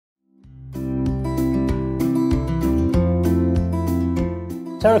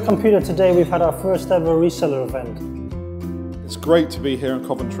Terra Computer, today we've had our first ever reseller event. It's great to be here in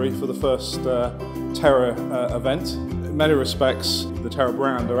Coventry for the first Terra event. In many respects, the Terra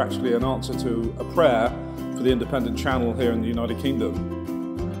brand are actually an answer to a prayer for the independent channel here in the United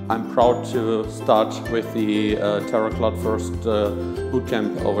Kingdom. I'm proud to start with the Terra Cloud First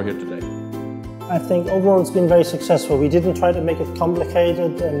bootcamp over here today. I think overall it's been very successful. We didn't try to make it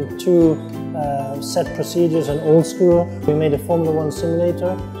complicated and too set procedures and old school. We made a Formula 1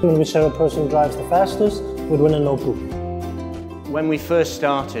 simulator, and whichever person drives the fastest would win a notebook. When we first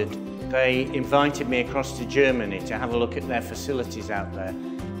started, they invited me across to Germany to have a look at their facilities out there,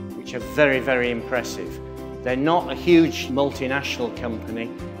 which are very, very impressive. They're not a huge multinational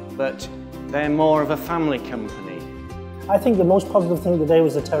company, but they're more of a family company. I think the most positive thing today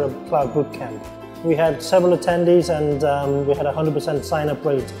was the Terra Cloud Bootcamp. We had several attendees and we had a 100% sign-up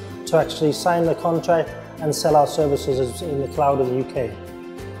rate to actually sign the contract and sell our services in the cloud of the UK.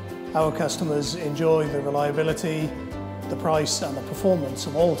 Our customers enjoy the reliability, the price and the performance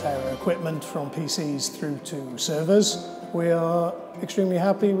of all Terra equipment, from PCs through to servers. We are extremely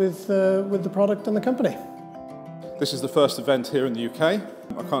happy with the product and the company. This is the first event here in the UK.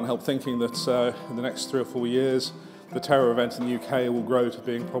 I can't help thinking that in the next 3 or 4 years, the Terra event in the UK will grow to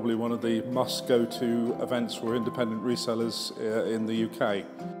being probably one of the must-go-to events for independent resellers in the UK.